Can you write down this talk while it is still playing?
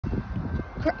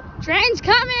Train's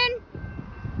coming.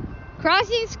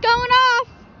 Crossing's going off.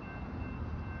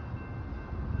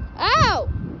 Oh,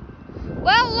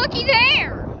 well, looky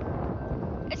there.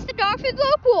 It's the Dogfood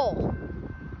Local.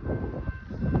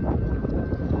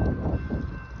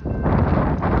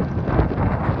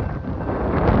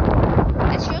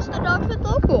 It's just the Dogfood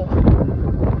Local.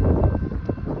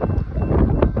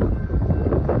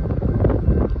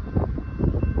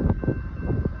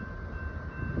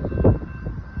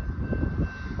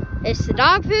 It's the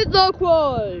Dogfood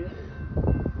Local.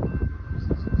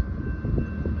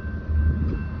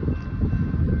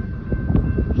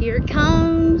 Here it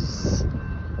comes.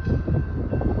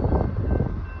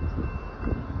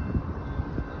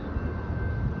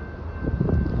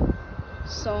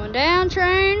 Slowing down,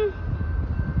 train.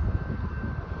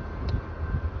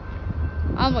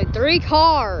 Only 3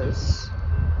 cars.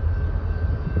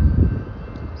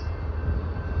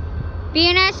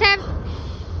 BNSF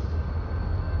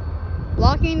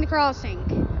blocking the crossing.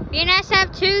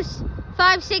 BNSF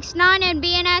 2569 and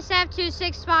BNSF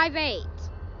 2658.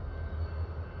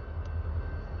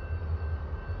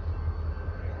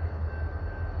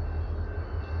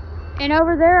 And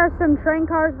over there are some train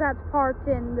cars that's parked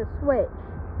in the switch.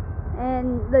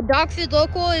 And the Dogfood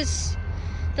Local is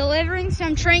delivering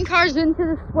some train cars into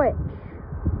the switch.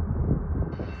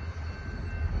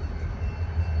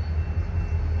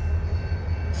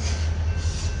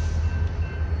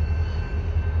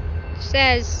 It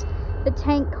says the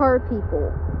tank car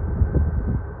people.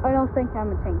 I don't think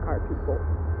I'm a tank car people.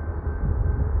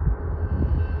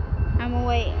 I'm gonna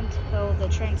wait until the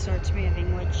train starts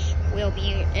moving, which will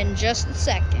be in just a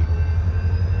second.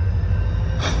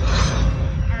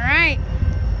 Alright,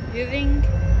 moving.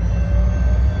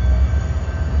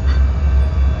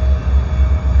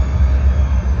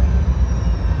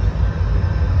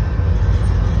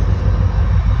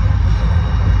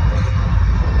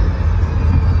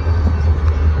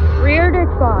 Rear ditch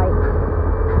bike.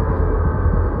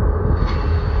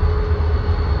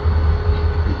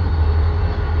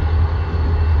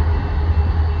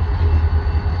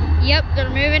 Yep, they're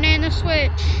moving in the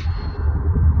switch.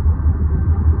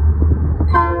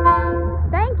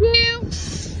 Thank you.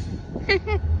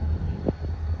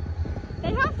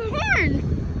 They have the horn.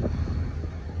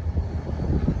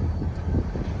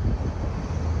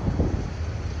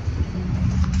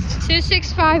 It's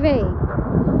 2658.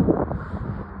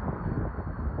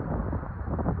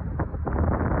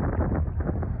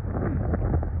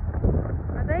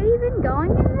 Are they even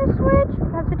going in this switch?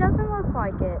 Because it doesn't look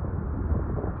like it.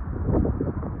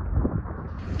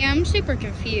 Yeah, I'm super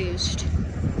confused.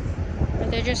 Are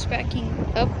they just backing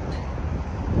up?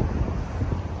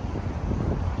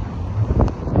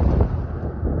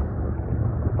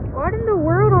 What in the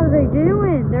world are they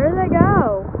doing? There they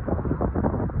go.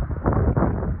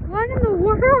 What in the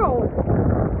world?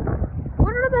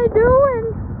 What are they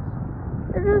doing?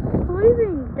 They're just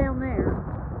sleeping down there.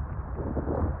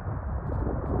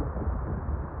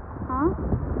 Huh?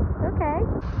 Okay.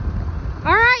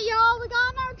 Alright, y'all, we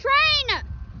got another train!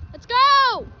 Let's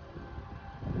go!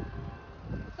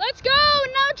 Let's go!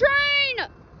 No train!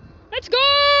 Let's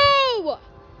go!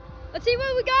 Let's see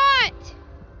what we got.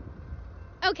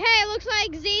 Okay, it looks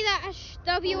like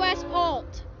Z-WS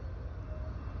Bolt.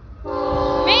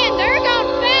 Man, they're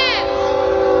going fast!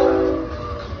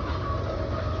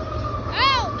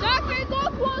 Oh, Dogfood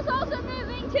Local is also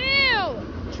moving too!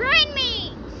 Train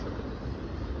meet!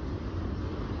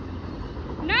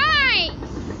 Nice!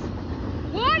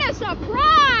 What a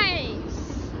surprise!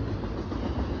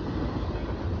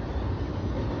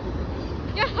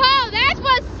 Yo, that's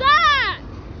what's up!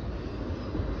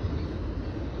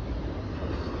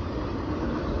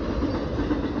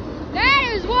 That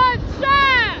is what's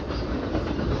up!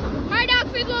 Hi,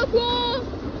 Dogfood Local!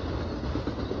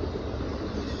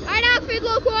 Hi, Dogfood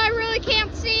Local, I really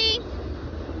can't see.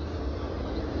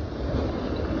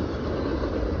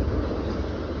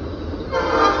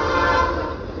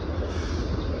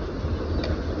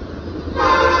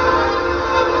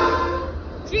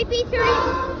 GP3.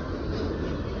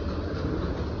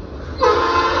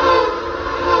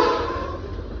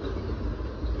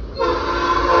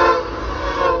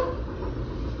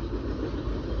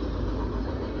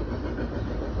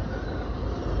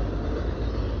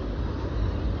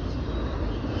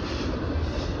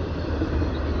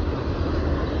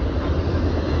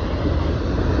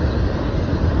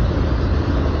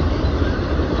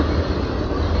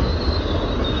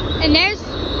 And there's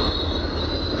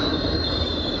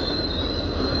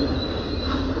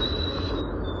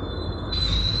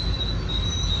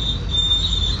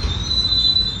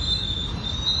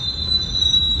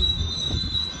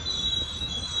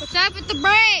what's up with the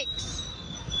brakes?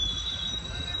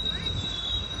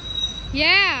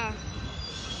 Yeah.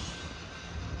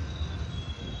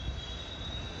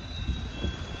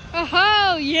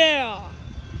 Oh, yeah.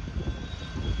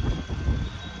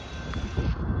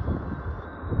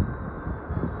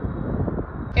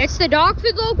 It's the dog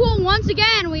food local once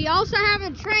again. We also have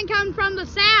a train coming from the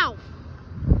south.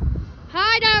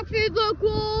 Hi, dog food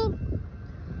local.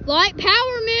 Light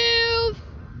power move.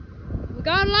 We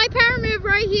got a light power move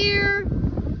right here.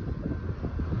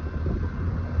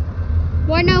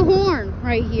 Why no horn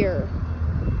right here?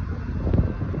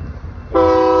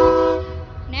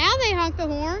 Now they honk the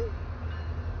horn.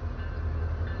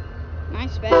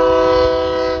 Nice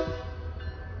bell.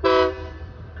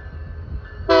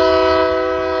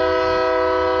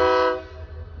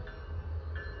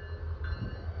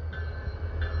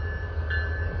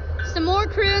 Some more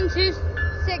crew in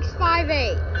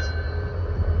 2658.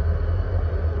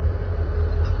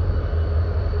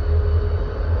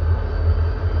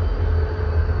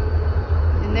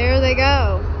 And there they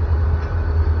go.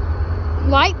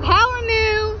 Light power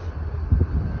move.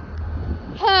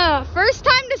 First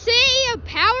time to see a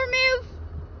power move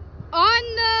on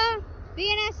the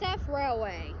BNSF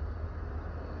railway.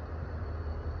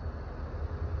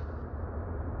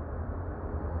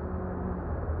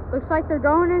 Looks like they're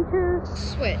going into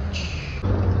switch.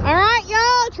 All right,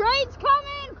 y'all, train's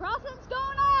coming. Crossing's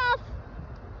going off.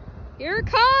 Here it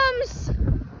comes.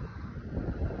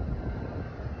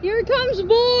 Here it comes,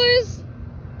 boys.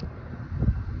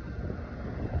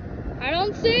 I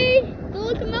don't see the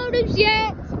locomotives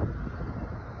yet.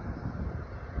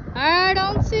 I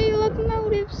don't see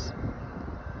locomotives.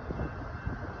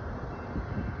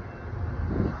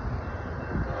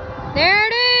 There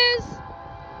it is.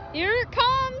 Here it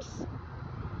comes.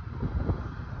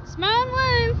 Smile and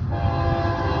wave.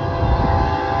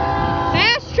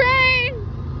 Fast train.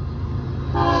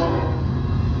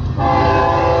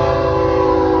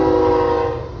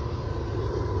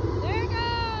 There it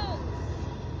goes.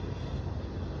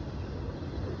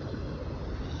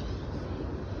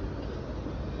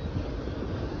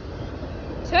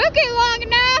 Took it long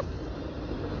enough.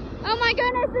 Oh my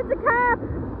goodness, it's a cop.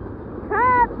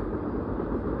 Cop.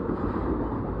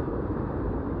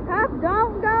 Cop,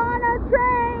 don't go on a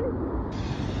train.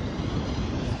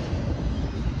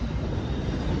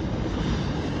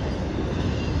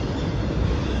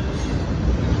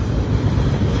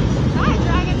 Hi,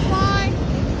 Dragonfly.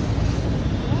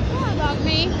 Don't worry about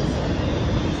me.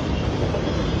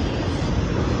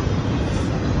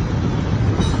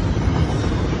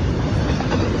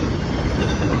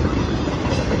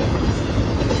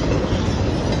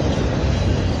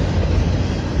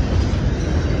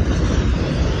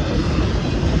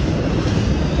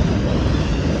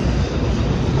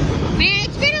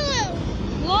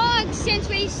 Since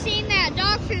we've seen that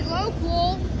dog food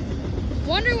local,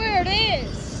 wonder where it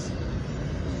is.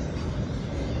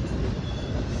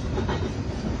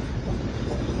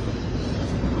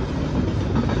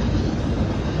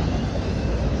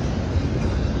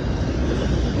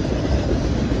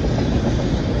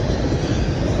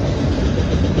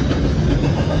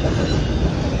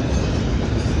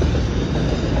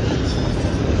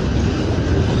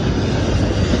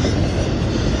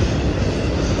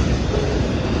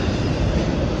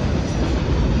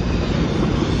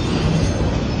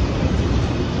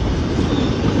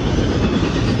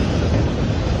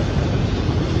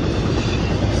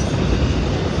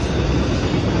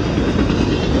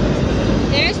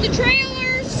 There's the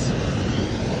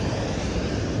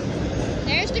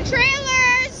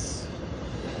trailers.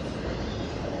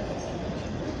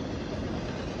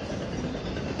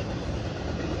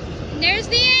 And there's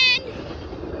the end.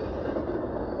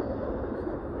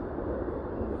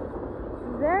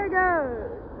 There it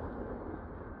goes.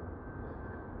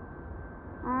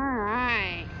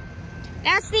 Alright.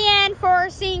 That's the end for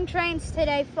seeing trains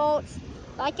today, folks.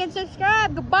 Like and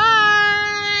subscribe.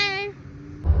 Goodbye.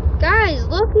 Guys,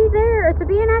 looky there. It's a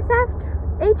BNSF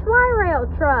HY rail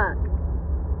truck.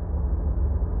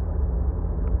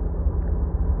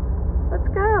 Let's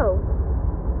go.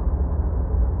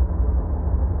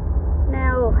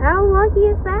 Now, how lucky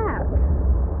is that?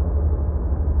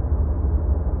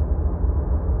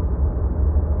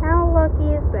 How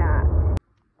lucky is that?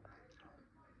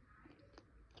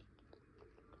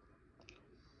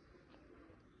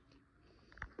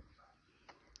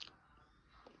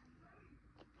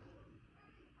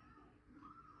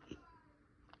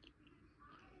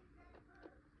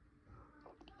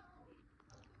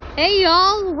 Hey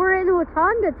y'all, we're in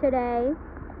Watonga today,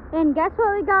 and guess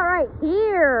what we got right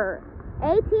here?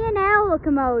 AT&L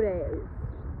locomotives.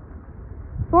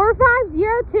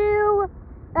 4502,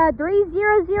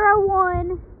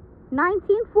 3001,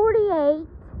 1948,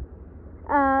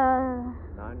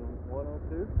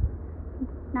 9102?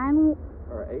 9.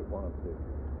 Or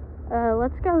 8102?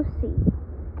 Let's go see.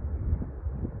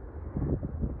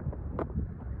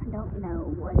 I don't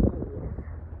know what it is.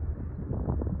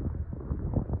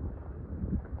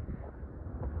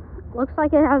 Looks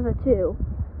like it has a 2.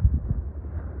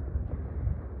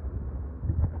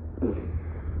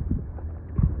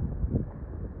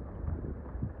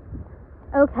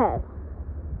 Okay.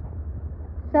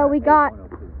 So we got.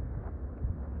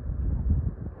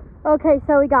 Okay,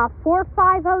 so we got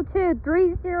 4502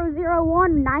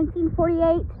 3001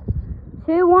 1948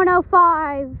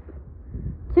 2105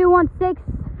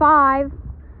 2165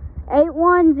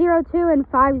 8102 and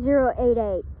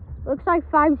 5088. Looks like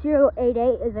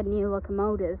 5088 is a new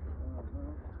locomotive.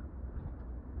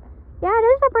 Yeah, it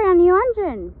is a brand new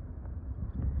engine.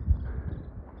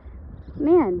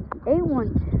 Man,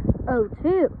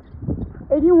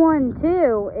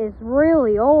 8102 is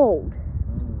really old.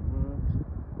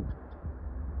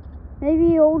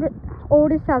 Maybe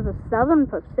oldest has a Southern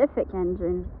Pacific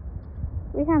engine.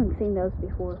 We haven't seen those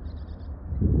before.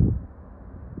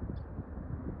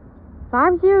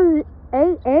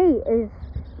 5088 is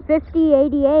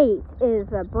 5088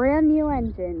 is a brand new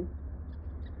engine.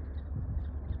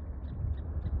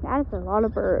 That is a lot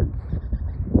of birds.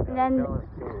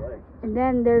 And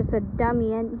then there's a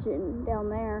dummy engine down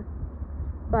there.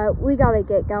 But we gotta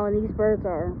get going. These birds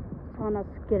are telling us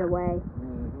to get away.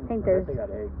 I think there's. They got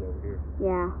eggs over here.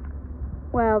 Yeah.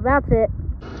 Well, that's it.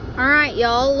 Alright,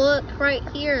 y'all, look right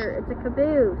here. It's a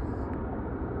caboose.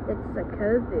 It's a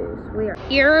caboose.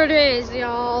 Here it is,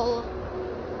 y'all.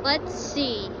 Let's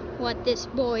see what this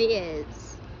boy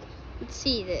is. Let's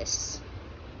see this.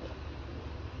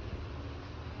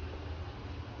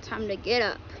 Time to get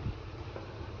up.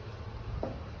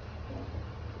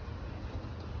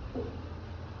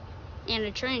 And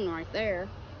a train right there.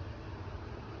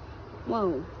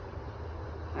 Whoa.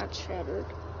 That's shattered.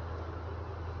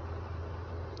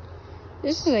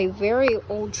 This is a very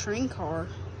old train car.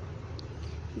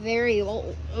 Very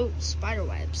old. Oh, spider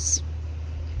webs.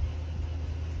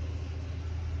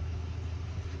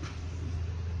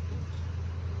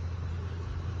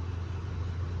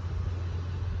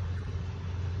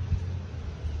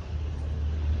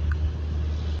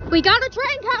 We got a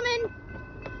train coming.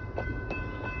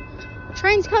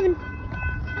 Train's coming.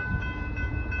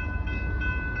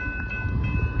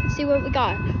 Let's see what we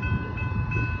got.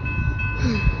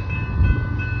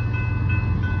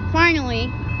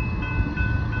 Finally.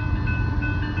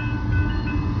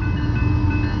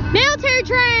 Military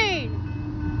train!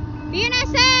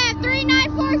 BNSF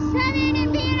 3947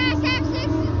 and BNSF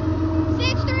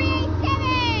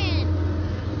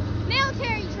 6387!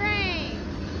 Military train!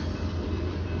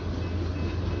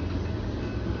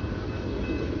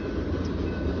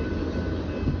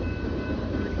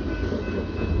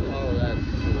 Oh, that's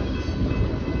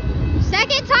cool.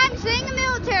 Second time seeing a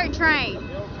military train.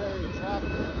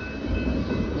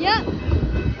 Yep.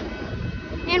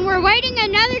 And we're waiting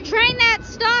another train that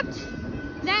stopped.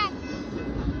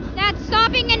 That's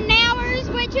stopping in Nowers,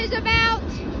 which is about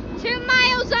 2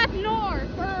 miles up north,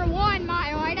 or 1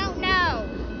 mile, I don't know.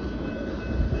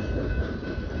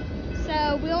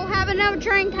 So we'll have another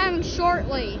train coming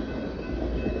shortly.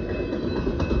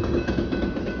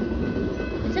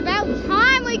 It's about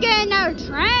time we get another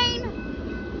train.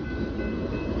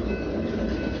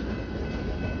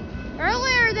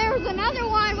 Earlier there was another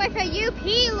one with a UP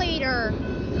leader.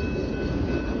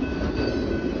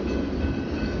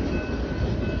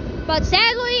 But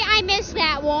sadly I missed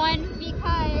that one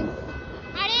because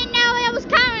I didn't know it was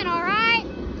coming, alright?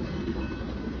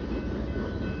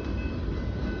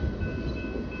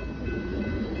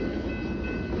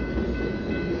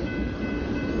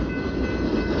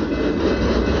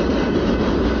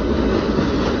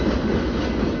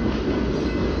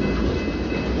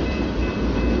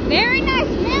 Very nice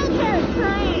military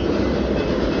train.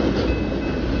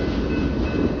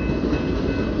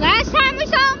 Last time we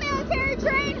saw a military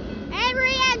train,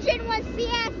 every engine was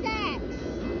CSX.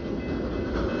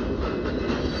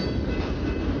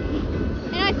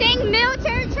 And I think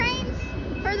military trains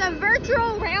for the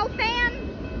virtual rail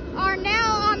fan are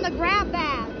now on the grab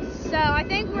bags. So I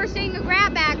think we're seeing a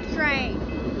grab bag train.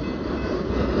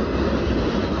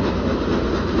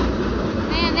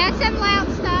 Man, that's some loud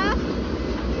stuff.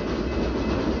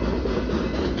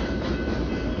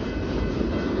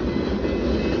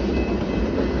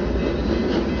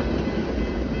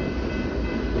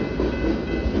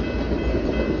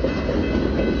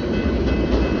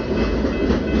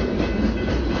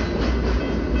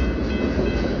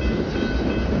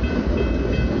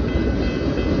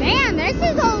 This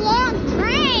is a long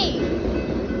train.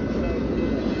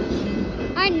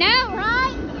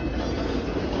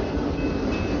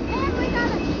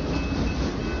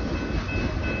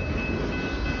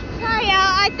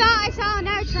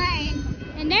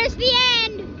 And there's the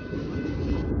end.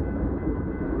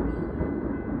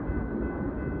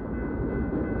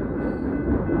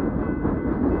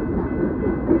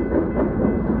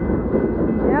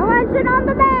 No engine on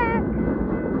the back.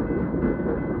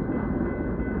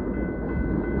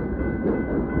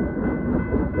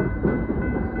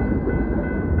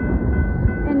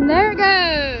 And there it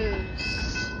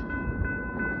goes.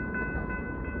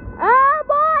 Oh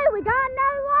boy, we got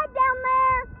another light down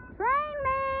there. Train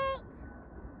meet.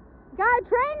 Got a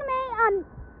train meet on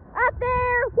up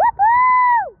there.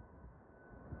 Whoop-hoo!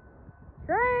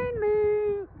 Train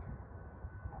meet.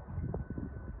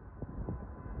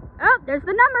 Oh, there's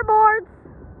the number boards.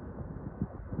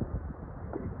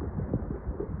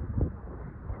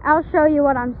 I'll show you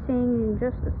what I'm seeing in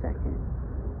just a second.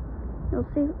 You'll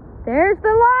see. There's the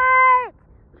light!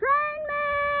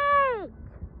 Train meet!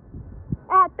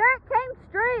 At 13th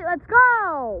Street, let's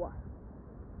go!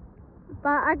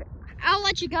 But I'll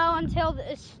let you go until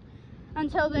the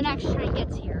next train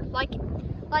gets here. Like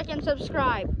and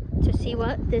subscribe to see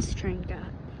what this train got.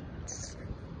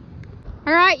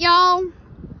 Alright, y'all.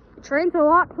 The train's a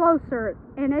lot closer,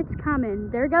 and it's coming.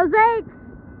 There goes 8th.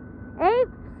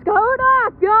 8th, scoot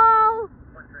off, y'all.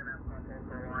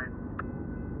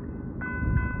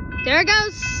 There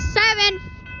goes 7th.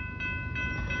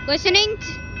 Listening to...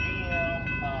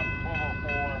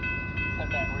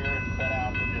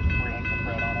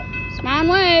 Smile and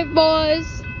wave,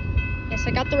 boys. Yes,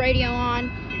 I got the radio on.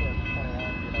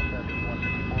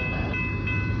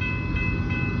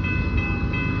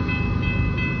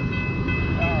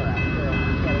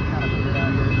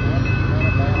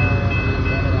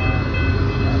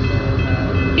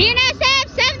 BNSF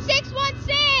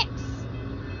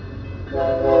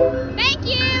 7616. Thank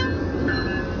you.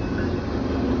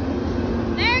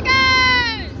 There it goes.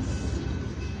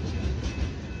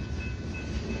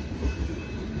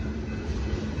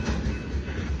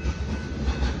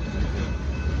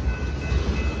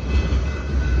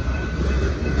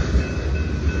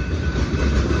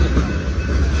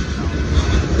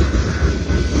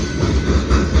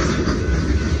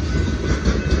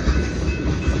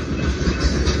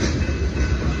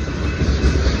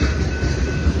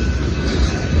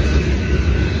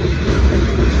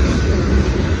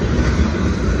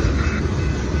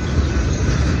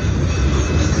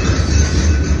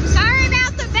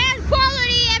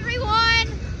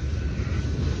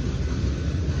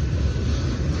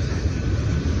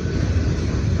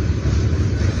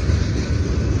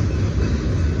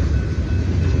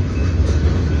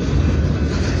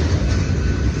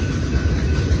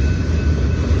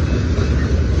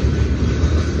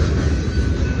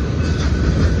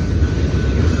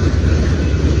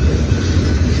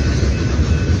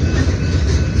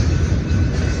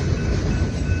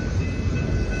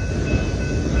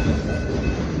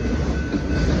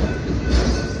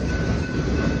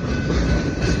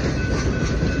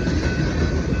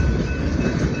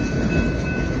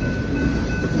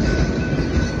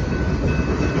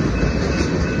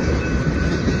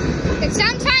 It's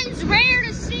sometimes rare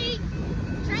to see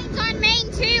trains on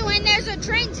Main 2 when there's a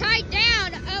train tied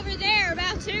down over there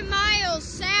about 2 miles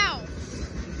south.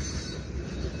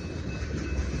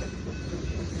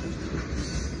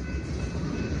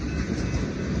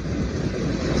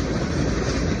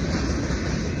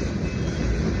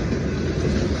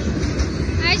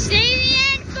 I see the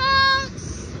end,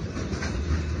 folks.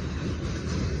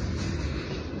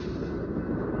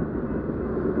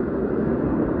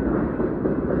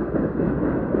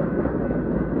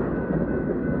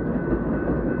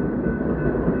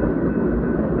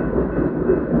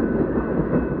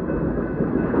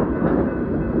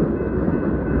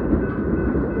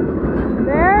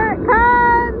 There it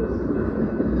comes.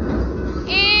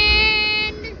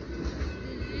 And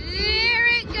there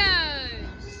it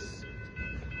goes.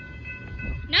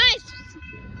 Nice.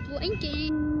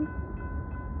 Blinking.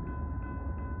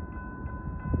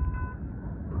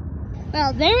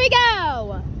 Well, there we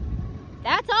go.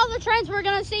 That's all the trains we're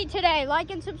going to see today. Like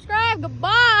and subscribe.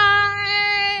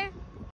 Goodbye.